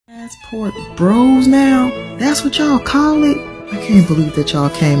Passport bros now? That's what y'all call it? I can't believe that y'all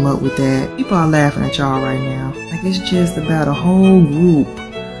came up with that. People are laughing at y'all right now. Like it's just about a whole group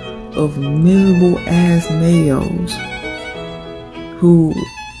of miserable ass males who,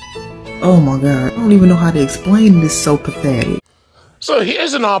 oh my God, I don't even know how to explain this, so pathetic. So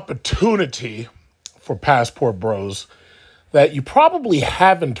here's an opportunity for Passport Bros that you probably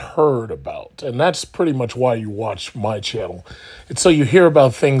haven't heard about. And that's pretty much why you watch my channel. It's so you hear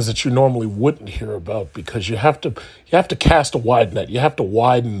about things that you normally wouldn't hear about, because you have to cast a wide net. You have to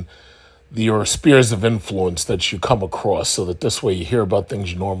widen your spheres of influence that you come across, so that this way you hear about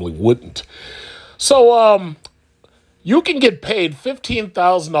things you normally wouldn't. So you can get paid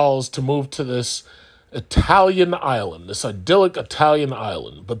 $15,000 to move to this Italian island, this idyllic Italian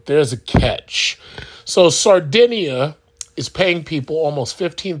island. But there's a catch. So Sardinia is paying people almost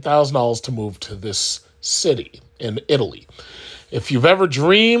 $15,000 to move to this city in Italy. If you've ever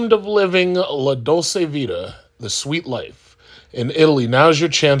dreamed of living la dolce vita, the sweet life, in Italy, now's your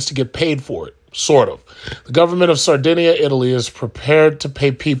chance to get paid for it, sort of. The government of Sardinia, Italy, is prepared to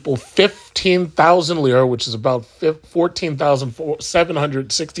pay people 15,000 lira, which is about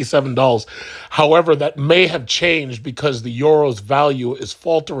 $14,767. However, that may have changed because the euro's value is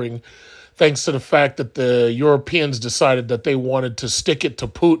faltering, thanks to the fact that the Europeans decided that they wanted to stick it to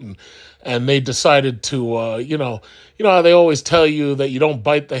Putin. And they decided to, you know how they always tell you that you don't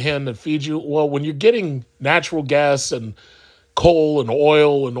bite the hand that feeds you? Well, when you're getting natural gas and coal and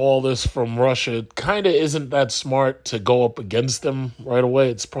oil and all this from Russia, it kind of isn't that smart to go up against them right away.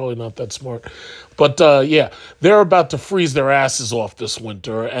 It's probably not that smart. But, yeah, they're about to freeze their asses off this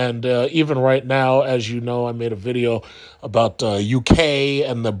winter. And even right now, as you know, I made a video about UK,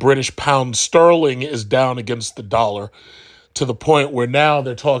 and the British pound sterling is down against the dollar, to the point where now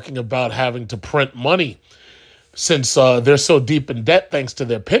they're talking about having to print money, since they're so deep in debt thanks to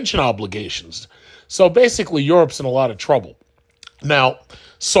their pension obligations. So basically, Europe's in a lot of trouble. Now,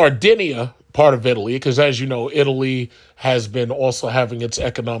 Sardinia, part of Italy, because as you know, Italy has been also having its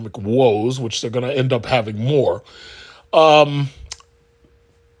economic woes, which they're going to end up having more. The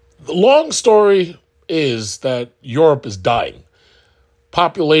long story is that Europe is dying.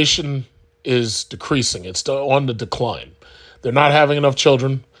 Population is decreasing. It's on the decline. They're not having enough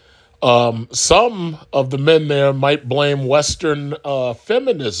children. Some of the men there might blame Western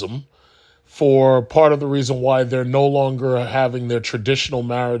feminism for part of the reason why they're no longer having their traditional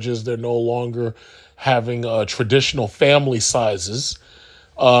marriages. They're no longer having traditional family sizes.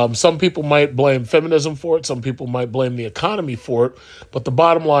 Some people might blame feminism for it. Some people might blame the economy for it. But the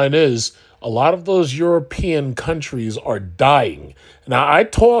bottom line is, a lot of those European countries are dying. Now, I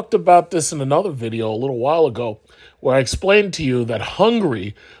talked about this in another video a little while ago, where I explained to you that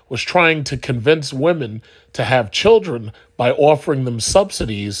Hungary was trying to convince women to have children by offering them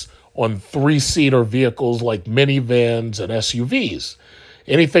subsidies on three-seater vehicles like minivans and SUVs.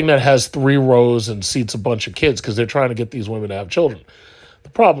 Anything that has 3 rows and seats a bunch of kids, because they're trying to get these women to have children.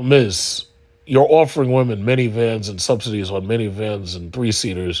 The problem is, you're offering women minivans and subsidies on minivans and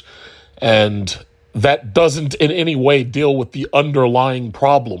 3-seaters, and that doesn't in any way deal with the underlying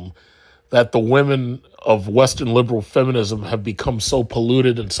problem that the women of Western liberal feminism have become so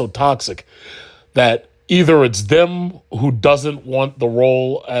polluted and so toxic that either it's them who doesn't want the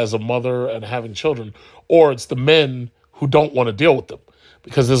role as a mother and having children, or it's the men who don't want to deal with them.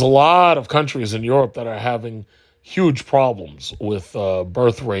 Because there's a lot of countries in Europe that are having huge problems with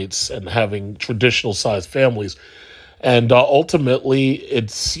birth rates and having traditional sized families. And ultimately,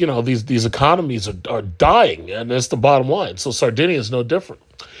 it's, these economies are dying, and that's the bottom line. So Sardinia is no different.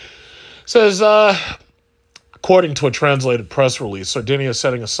 It says, according to a translated press release, Sardinia is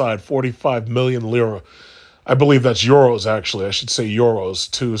setting aside 45 million lira. I believe that's euros, actually. I should say euros,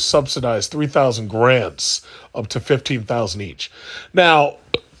 to subsidize 3,000 grants up to 15,000 each. Now,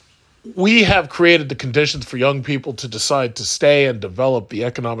 we have created the conditions for young people to decide to stay and develop the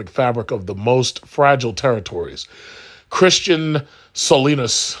economic fabric of the most fragile territories. Christian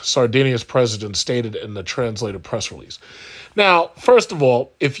Solinas, Sardinia's president, stated in the translated press release. Now, first of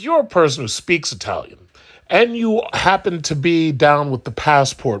all, if you're a person who speaks Italian and you happen to be down with the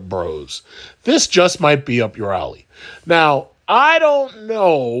Passport Bros, this just might be up your alley. Now, I don't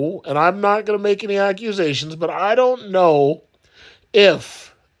know, and I'm not going to make any accusations, but I don't know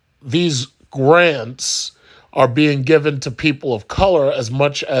if these grants are being given to people of color as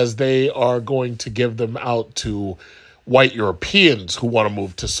much as they are going to give them out to white Europeans who want to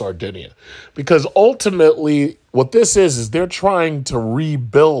move to Sardinia. Because ultimately, what this is they're trying to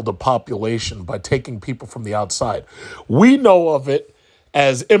rebuild a population by taking people from the outside. We know of it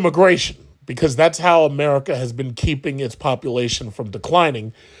as immigration, because that's how America has been keeping its population from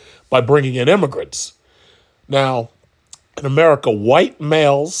declining by bringing in immigrants. Now, in America, white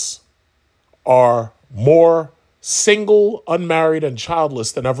males are more single, unmarried, and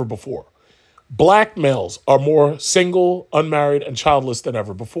childless than ever before. Black males are more single, unmarried, and childless than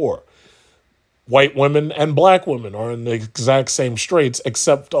ever before. White women and black women are in the exact same straits,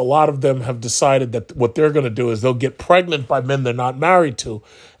 except a lot of them have decided that what they're going to do is they'll get pregnant by men they're not married to,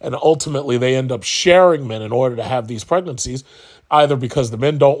 and ultimately they end up sharing men in order to have these pregnancies, either because the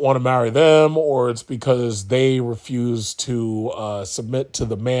men don't want to marry them or it's because they refuse to submit to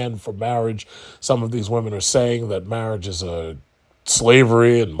the man for marriage. Some of these women are saying that marriage is a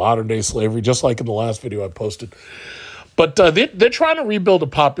slavery and modern-day slavery, just like in the last video I posted. But they're trying to rebuild a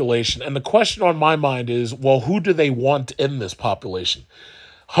population. And the question on my mind is, well, who do they want in this population?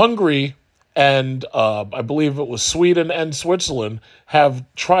 Hungary and I believe it was Sweden and Switzerland have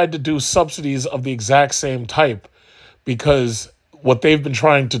tried to do subsidies of the exact same type, because what they've been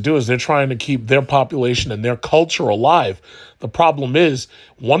trying to do is they're trying to keep their population and their culture alive. The problem is,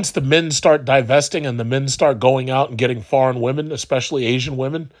 once the men start divesting and the men start going out and getting foreign women, especially Asian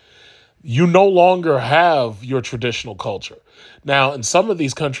women, you no longer have your traditional culture. Now, in some of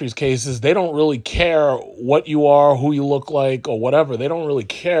these countries' cases, they don't really care what you are, who you look like, or whatever. They don't really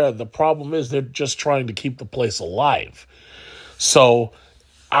care. The problem is they're just trying to keep the place alive. So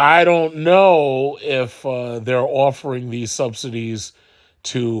I don't know if they're offering these subsidies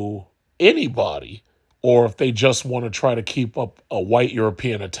to anybody, or if they just want to try to keep up a white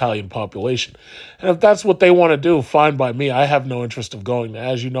European Italian population. And if that's what they want to do, fine by me. I have no interest of going.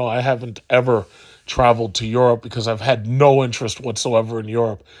 As you know, I haven't ever traveled to Europe because I've had no interest whatsoever in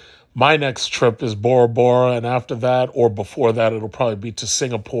Europe. My next trip is Bora Bora, and after that, or before that, it'll probably be to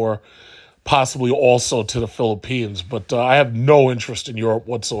Singapore, possibly also to the Philippines. But I have no interest in Europe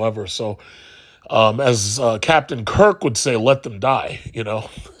whatsoever. So as Captain Kirk would say, let them die, you know.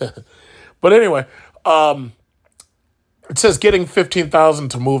 But anyway, it says getting $15,000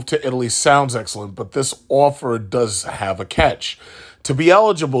 to move to Italy sounds excellent, but this offer does have a catch. To be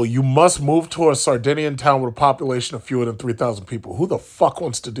eligible, you must move to a Sardinian town with a population of fewer than 3,000 people. Who the fuck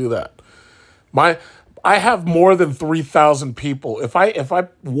wants to do that? I have more than 3,000 people. If I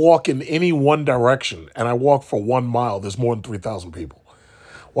walk in any one direction and I walk for 1 mile, there's more than 3,000 people.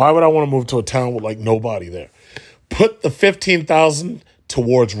 Why would I want to move to a town with like nobody there? Put the $15,000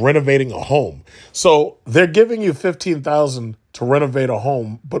 towards renovating a home. So they're giving you $15,000 to renovate a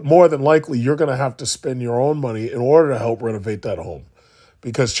home, but more than likely you're going to have to spend your own money in order to help renovate that home,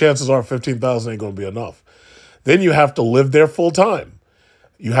 because chances are $15,000 ain't going to be enough. Then you have to live there full time.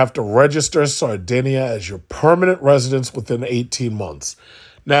 You have to register Sardinia as your permanent residence within 18 months.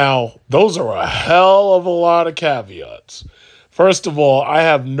 Now, those are a hell of a lot of caveats. First of all, I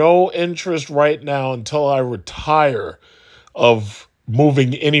have no interest right now until I retire of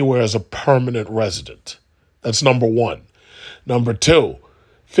moving anywhere as a permanent resident. That's number one. Number two,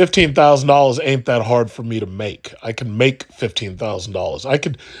 $15,000 ain't that hard for me to make. I can make $15,000.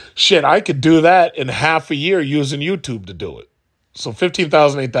 I could do that in half a year using YouTube to do it. So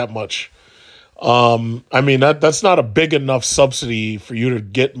 $15,000 ain't that much. I mean, that's not a big enough subsidy for you to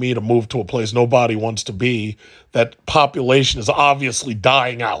get me to move to a place nobody wants to be. That population is obviously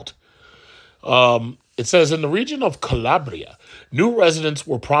dying out. It says in the region of Calabria, new residents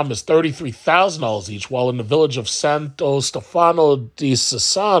were promised $33,000 each, while in the village of Santo Stefano di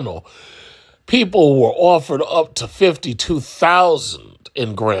Sassano, people were offered up to $52,000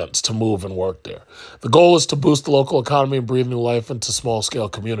 in grants to move and work there. The goal is to boost the local economy and breathe new life into small-scale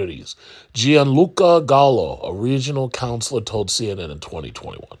communities. Gianluca Gallo, a regional councilor, told CNN in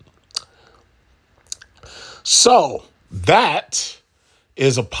 2021. So that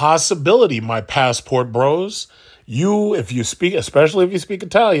is a possibility, my passport bros. If you speak, especially if you speak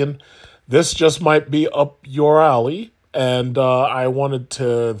Italian, this just might be up your alley. And I wanted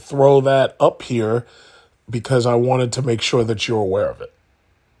to throw that up here because I wanted to make sure that you're aware of it.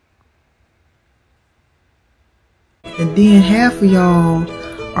 And then half of y'all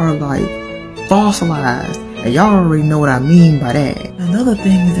are like fossilized. And y'all already know what I mean by that. Another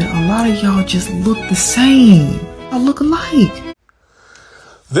thing is that a lot of y'all just look the same. Y'all look alike.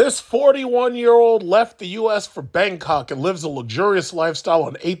 This 41-year-old left the U.S. for Bangkok and lives a luxurious lifestyle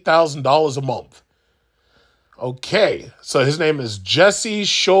on $8,000 a month. Okay, so his name is Jesse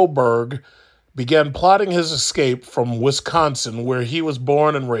Schoberg. Began plotting his escape from Wisconsin, where he was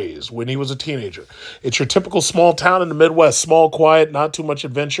born and raised when he was a teenager. It's your typical small town in the Midwest, small, quiet, not too much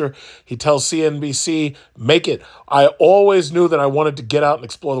adventure. He tells CNBC, make it. I always knew that I wanted to get out and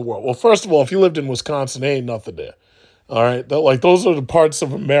explore the world. Well, first of all, if you lived in Wisconsin, there ain't nothing there. All right, like those are the parts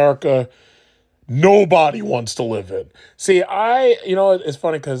of America nobody wants to live in. See, it's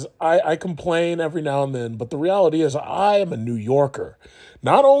funny because I complain every now and then, but the reality is I am a New Yorker.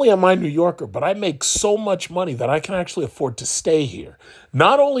 Not only am I a New Yorker, but I make so much money that I can actually afford to stay here.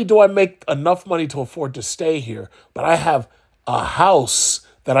 Not only do I make enough money to afford to stay here, but I have a house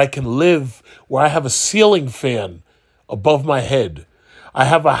that I can live where I have a ceiling fan above my head. I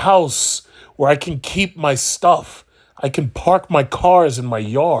have a house where I can keep my stuff. I can park my cars in my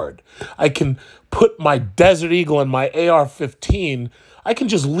yard. I can put my Desert Eagle and my AR-15. I can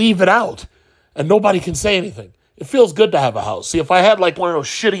just leave it out and nobody can say anything. It feels good to have a house. See, if I had like one of those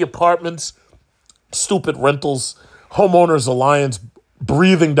shitty apartments, stupid rentals, homeowners alliance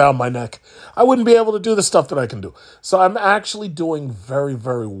breathing down my neck, I wouldn't be able to do the stuff that I can do. So I'm actually doing very,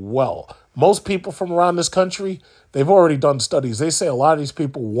 very well. Most people from around this country, they've already done studies. They say a lot of these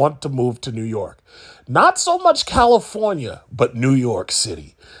people want to move to New York. Not so much California, but New York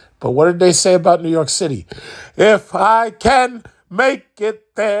City. But what did they say about New York City? If I can make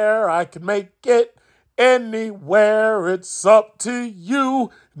it there, I can make it anywhere. It's up to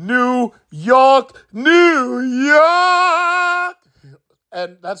you, New York, New York.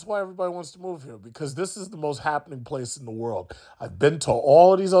 And that's why everybody wants to move here, because this is the most happening place in the world. I've been to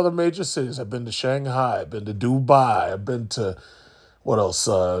all of these other major cities. I've been to Shanghai. I've been to Dubai. I've been to, what else?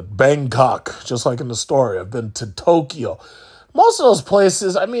 Bangkok, just like in the story. I've been to Tokyo. Most of those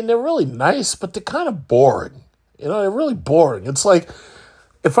places, I mean, they're really nice, but they're kind of boring. They're really boring. It's like,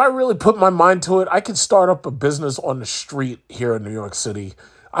 if I really put my mind to it, I could start up a business on the street here in New York City.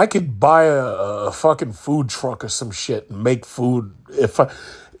 I could buy a fucking food truck or some shit and make food.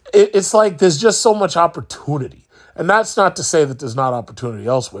 It's like there's just so much opportunity. And that's not to say that there's not opportunity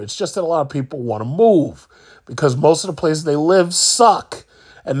elsewhere. It's just that a lot of people want to move because most of the places they live suck.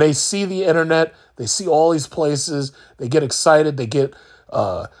 And they see the internet, they see all these places, they get excited, they get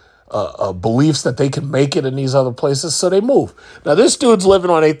beliefs that they can make it in these other places, so they move. Now, this dude's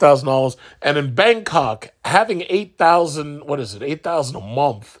living on $8,000, and in Bangkok, having $8,000 a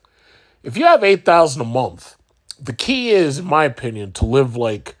month. If you have $8,000 a month, the key is, in my opinion, to live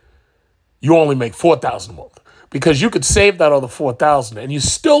like you only make $4,000 a month, because you could save that other $4,000 and you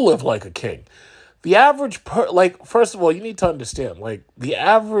still live like a king. The average first of all, you need to understand, the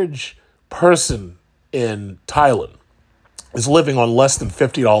average person in Thailand is living on less than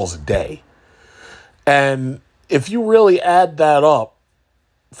 $50 a day. And if you really add that up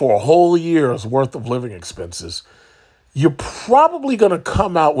for a whole year's worth of living expenses, you're probably going to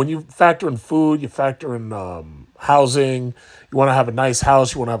come out, when you factor in food, you factor in housing, you want to have a nice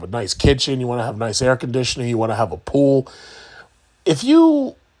house, you want to have a nice kitchen, you want to have nice air conditioning, you want to have a pool. If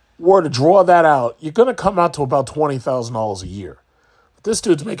you were to draw that out, you're going to come out to about $20,000 a year. But this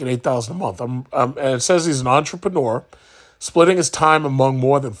dude's making $8,000 a month. And it says he's an entrepreneur, splitting his time among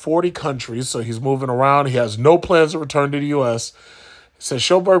more than 40 countries, so he's moving around. He has no plans to return to the U.S. It says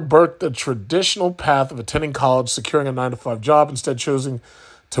Schoberg burked the traditional path of attending college, securing a 9-to-5 job, instead choosing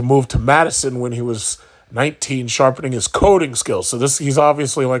to move to Madison when he was 19, sharpening his coding skills. So he's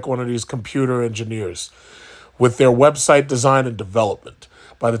obviously like one of these computer engineers with their website design and development.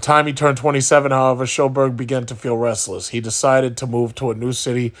 By the time he turned 27, however, Schoberg began to feel restless. He decided to move to a new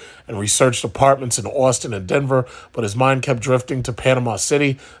city and researched apartments in Austin and Denver, but his mind kept drifting to Panama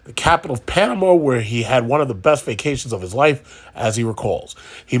City, the capital of Panama, where he had one of the best vacations of his life, as he recalls.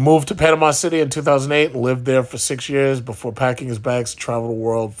 He moved to Panama City in 2008 and lived there for 6 years before packing his bags to travel the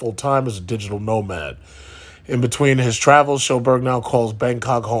world full-time as a digital nomad. In between his travels, Schoberg now calls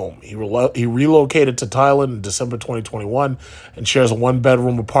Bangkok home. He relocated to Thailand in December 2021 and shares a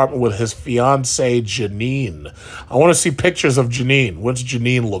one-bedroom apartment with his fiancée, Janine. I want to see pictures of Janine. What's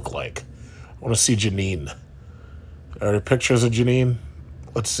Janine look like? I want to see Janine. Are there pictures of Janine?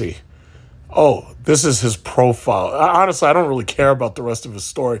 Let's see. Oh, this is his profile. Honestly, I don't really care about the rest of his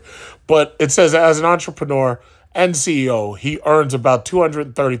story, but it says as an entrepreneur and CEO, he earns about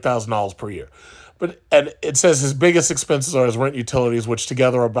 $230,000 per year. And it says his biggest expenses are his rent, utilities, which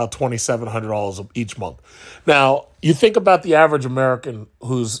together are about $2,700 each month. Now, you think about the average American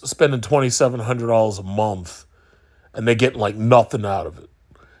who's spending $2,700 a month, and they're getting like nothing out of it.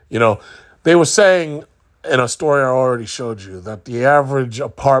 They were saying in a story I already showed you that the average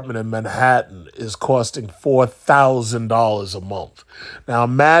apartment in Manhattan is costing $4,000 a month. Now,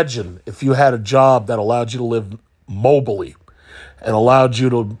 imagine if you had a job that allowed you to live mobily and allowed you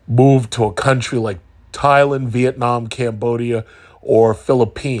to move to a country like Thailand, Vietnam, Cambodia, or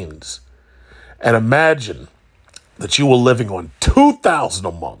Philippines. And imagine that you were living on $2,000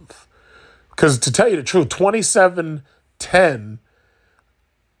 a month. Because to tell you the truth, $2,710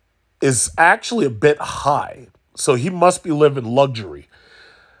 is actually a bit high. So he must be living luxury.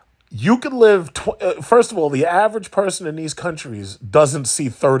 You could live, first of all, the average person in these countries doesn't see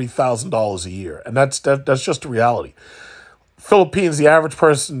 $30,000 a year. And that's just a reality. Philippines, the average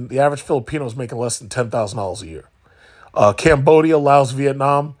Filipino is making less than $10,000 a year. Cambodia, Laos,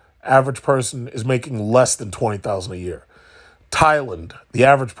 Vietnam, average person is making less than $20,000 a year. Thailand, the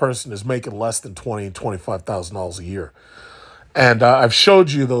average person is making less than $25,000 a year. And I've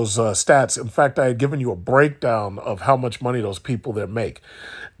showed you those stats. In fact, I had given you a breakdown of how much money those people there make.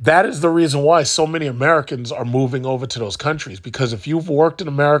 That is the reason why so many Americans are moving over to those countries. Because if you've worked in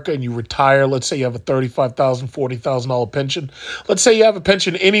America and you retire, let's say you have a $35,000, $40,000 pension. Let's say you have a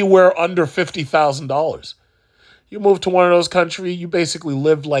pension anywhere under $50,000. You move to one of those countries, you basically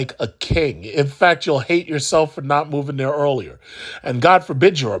live like a king. In fact, you'll hate yourself for not moving there earlier. And God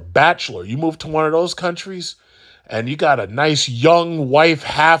forbid you're a bachelor. You move to one of those countries, and you got a nice young wife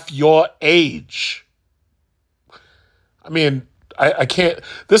half your age. I mean, I can't.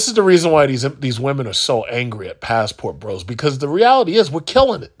 This is the reason why these women are so angry at passport bros, because the reality is we're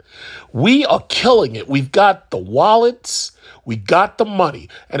killing it. We are killing it. We've got the wallets. We got the money.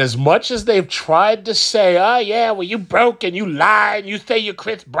 And as much as they've tried to say, oh, yeah, well, you broke and you lie and you say you're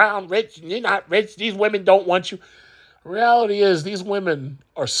Chris Brown rich and you're not rich, these women don't want you. Reality is these women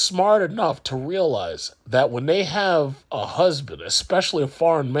are smart enough to realize that when they have a husband, especially a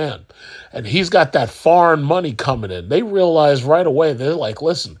foreign man, and he's got that foreign money coming in, they realize right away, they're like,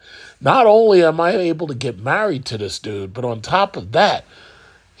 listen, not only am I able to get married to this dude, but on top of that,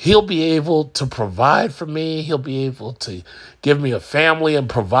 he'll be able to provide for me. He'll be able to give me a family and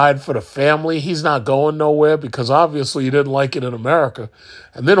provide for the family. He's not going nowhere because obviously you didn't like it in America.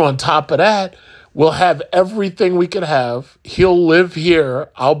 And then on top of that, we'll have everything we could have. He'll live here.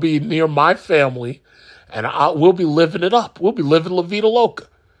 I'll be near my family, and we'll be living it up. We'll be living La Vida Loca.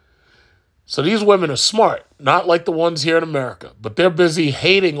 So these women are smart, not like the ones here in America, but they're busy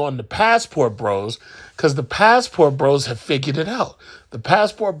hating on the passport bros because the passport bros have figured it out. The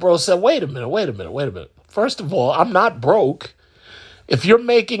passport bros said, wait a minute. First of all, I'm not broke. If you're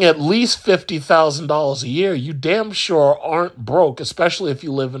making at least $50,000 a year, you damn sure aren't broke, especially if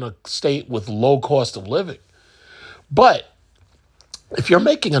you live in a state with low cost of living. But if you're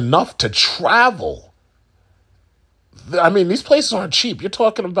making enough to travel, I mean, these places aren't cheap. You're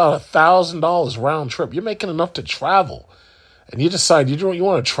talking about $1,000 round trip. You're making enough to travel. And you decide you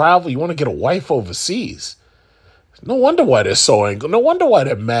want to travel, you want to get a wife overseas. No wonder why they're so angry. No wonder why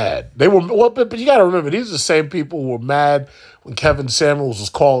they're mad. But you got to remember, these are the same people who were mad when Kevin Samuels was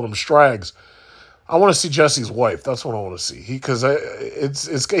calling them strags. I want to see Jesse's wife. That's what I want to see. He's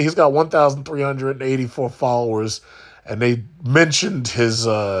got 1,384 followers, and they mentioned his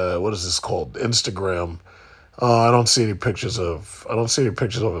what is this called? Instagram. I don't see any pictures of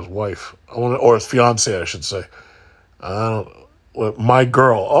his wife. Or his fiance, I should say. My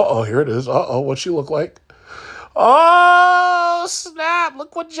girl. Here it is. What she look like? Oh, snap.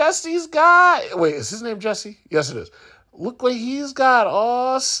 Look what Jesse's got. Wait, is his name Jesse? Yes, it is. Look what he's got.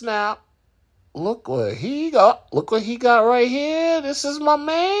 Oh, snap. Look what he got. Look what he got right here. This is my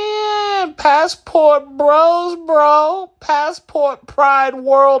man. Passport bros, bro. Passport pride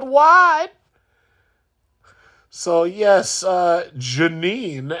worldwide. So, yes,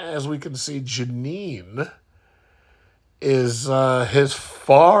 Janine, as we can see, Janine is his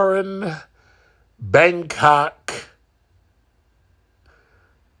foreign Bangkok.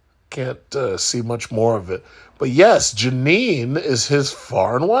 Can't see much more of it. But yes, Janine is his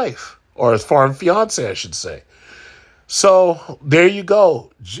foreign wife, or his foreign fiance, I should say. So there you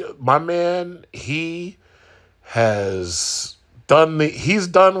go. My man, he's done what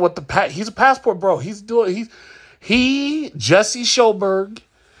he's a passport bro. Jesse Schoberg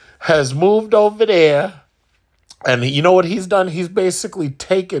has moved over there, and you know what he's done? He's basically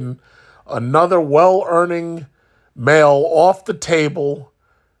taken another well-earning male off the table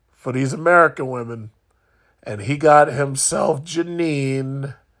for these American women, and he got himself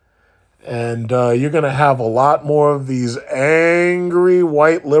Janine, and you're going to have a lot more of these angry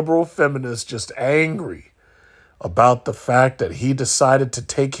white liberal feminists just angry about the fact that he decided to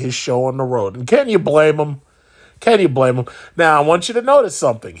take his show on the road. And can you blame him? Can you blame him? Now, I want you to notice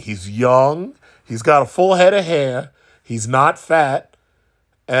something. He's young. He's got a full head of hair. He's not fat.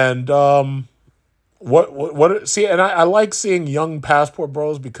 And see, and I like seeing young passport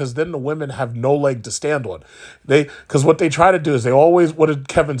bros because then the women have no leg to stand on. Because what they try to do is what did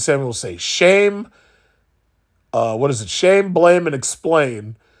Kevin Samuels say? Shame, Shame, blame, and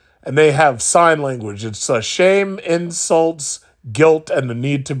explain. And they have sign language. It's shame, insults, guilt, and the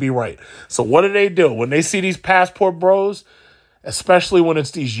need to be right. So what do? When they see these passport bros, especially when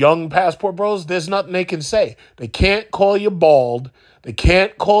it's these young passport bros, there's nothing they can say. They can't call you bald. They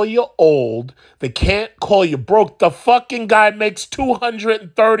can't call you old. They can't call you broke. The fucking guy makes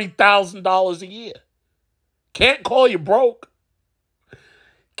 $230,000 a year. Can't call you broke.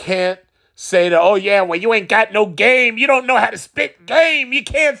 Can't say that, oh yeah, well, you ain't got no game. You don't know how to spit game. You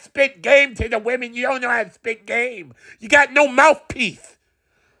can't spit game to the women. You don't know how to spit game. You got no mouthpiece.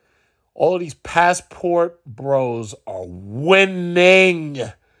 All of these passport bros are winning.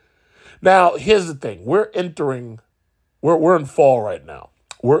 Now, here's the thing. We're in fall right now.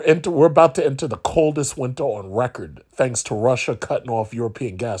 We're about to enter the coldest winter on record, thanks to Russia cutting off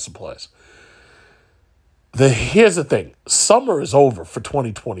European gas supplies. Here's the thing. Summer is over for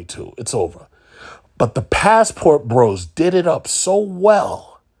 2022. It's over. But the passport bros did it up so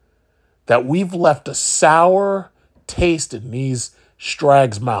well that we've left a sour taste in these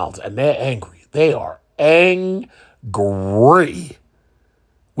strags' mouths, and they're angry. They are angry.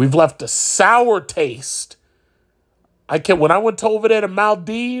 We've left a sour taste. When I went over there to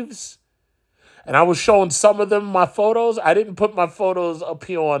Maldives, and I was showing some of them my photos, I didn't put my photos up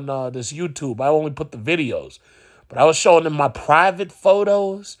here on this YouTube. I only put the videos. But I was showing them my private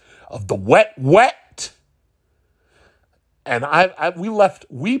photos of the wet. And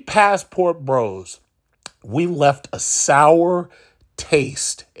we passport bros, we left a sour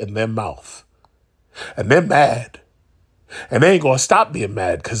taste in their mouth. And they're mad. And they ain't going to stop being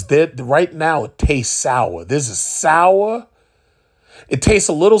mad because right now it tastes sour. This is sour. It tastes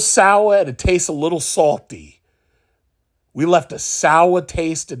a little sour and it tastes a little salty. We left a sour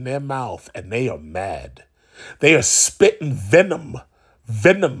taste in their mouth and they are mad. They are spitting venom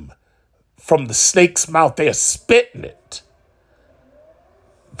from the snake's mouth. They are spitting it.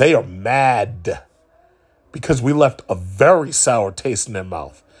 They are mad because we left a very sour taste in their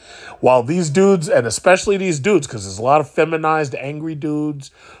mouth. While these dudes, and especially these dudes, because there's a lot of feminized, angry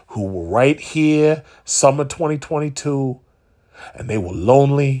dudes who were right here, summer 2022, and they were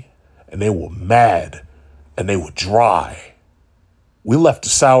lonely, and they were mad, and they were dry. We left a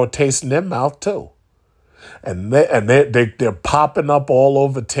sour taste in their mouth, too. And they're popping up all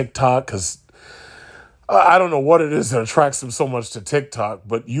over TikTok, because I don't know what it is that attracts them so much to TikTok,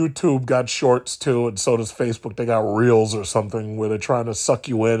 but YouTube got shorts too, and so does Facebook. They got Reels or something where they're trying to suck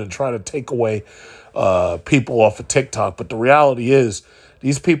you in and try to take away people off of TikTok. But the reality is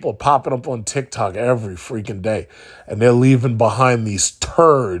these people are popping up on TikTok every freaking day, and they're leaving behind these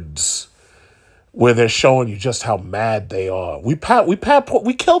turds where they're showing you just how mad they are. We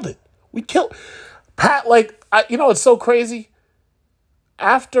killed it. We killed Pat. It's so crazy.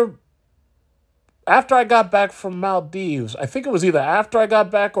 After I got back from Maldives, I think it was either after I got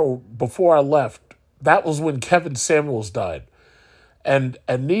back or before I left, that was when Kevin Samuels died. And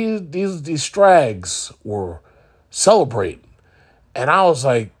these strags were celebrating. And I was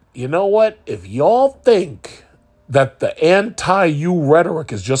like, you know what? If y'all think that the anti-you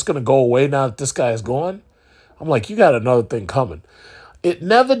rhetoric is just going to go away now that this guy is gone, I'm like, you got another thing coming. It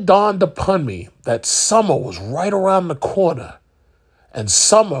never dawned upon me that summer was right around the corner. And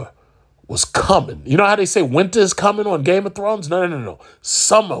summer was coming. You know how they say winter is coming on Game of Thrones? No.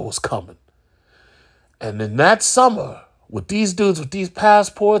 Summer was coming. And in that summer, with these dudes with these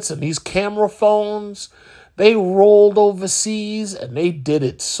passports and these camera phones, they rolled overseas and they did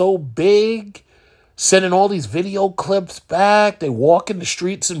it so big, sending all these video clips back. They walk in the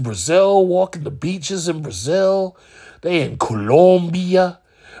streets in Brazil, walking the beaches in Brazil. They in Colombia,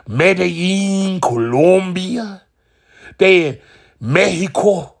 Medellin, Colombia. They in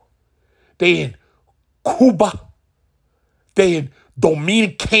Mexico. They in Cuba. They in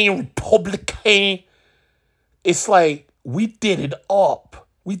Dominican Republic. It's like we did it up.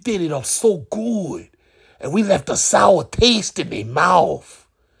 We did it up so good. And we left a sour taste in their mouth.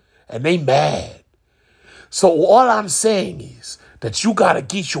 And they mad. So all I'm saying is that you got to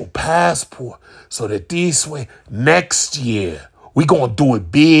get your passport so that this way, next year, we going to do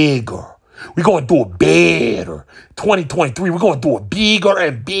it bigger. We're going to do it better. 2023, we're going to do it bigger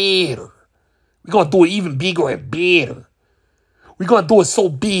and better. We're going to do it even bigger and better. We're going to do it so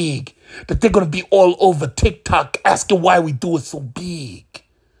big that they're going to be all over TikTok asking why we do it so big.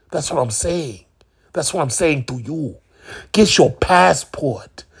 That's what I'm saying. That's what I'm saying to you. Get your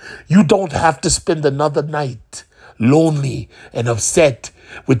passport. You don't have to spend another night lonely and upset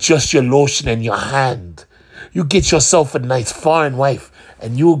with just your lotion in your hand. You get yourself a nice foreign wife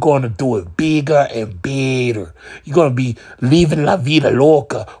and you're going to do it bigger and better. You're going to be living la vida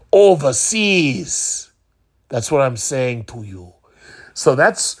loca overseas. That's what I'm saying to you. So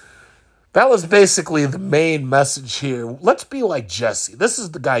that was basically the main message here. Let's be like Jesse. This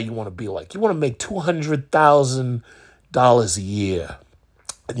is the guy you want to be like. You want to make $200,000 a year.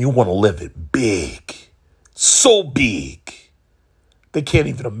 And you want to live it big. So big. They can't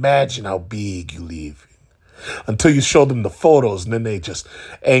even imagine how big you leave. Until you show them the photos, and then they just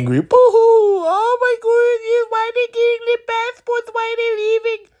angry. Boo-hoo! Oh my goodness, why are they getting their passports? Why are they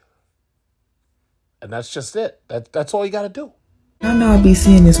leaving? And that's just it. That's all you got to do. I know I be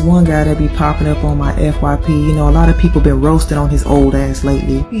seeing this one guy that be popping up on my FYP. You know, a lot of people been roasting on his old ass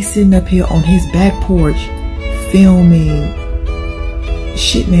lately. He's sitting up here on his back porch filming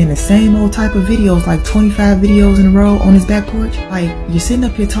shit, man, the same old type of videos, like 25 videos in a row on his back porch. Like, you're sitting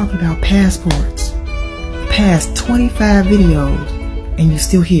up here talking about passports, past 25 videos, and you're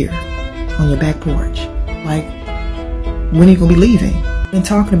still here on your back porch. Like, when are you gonna be leaving? Been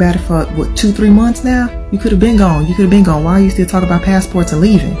talking about it for what, 2-3 months now? You could have been gone. You could have been gone. Why are you still talking about passports and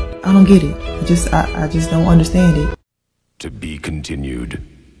leaving? I don't get it. I just don't understand it. To be continued.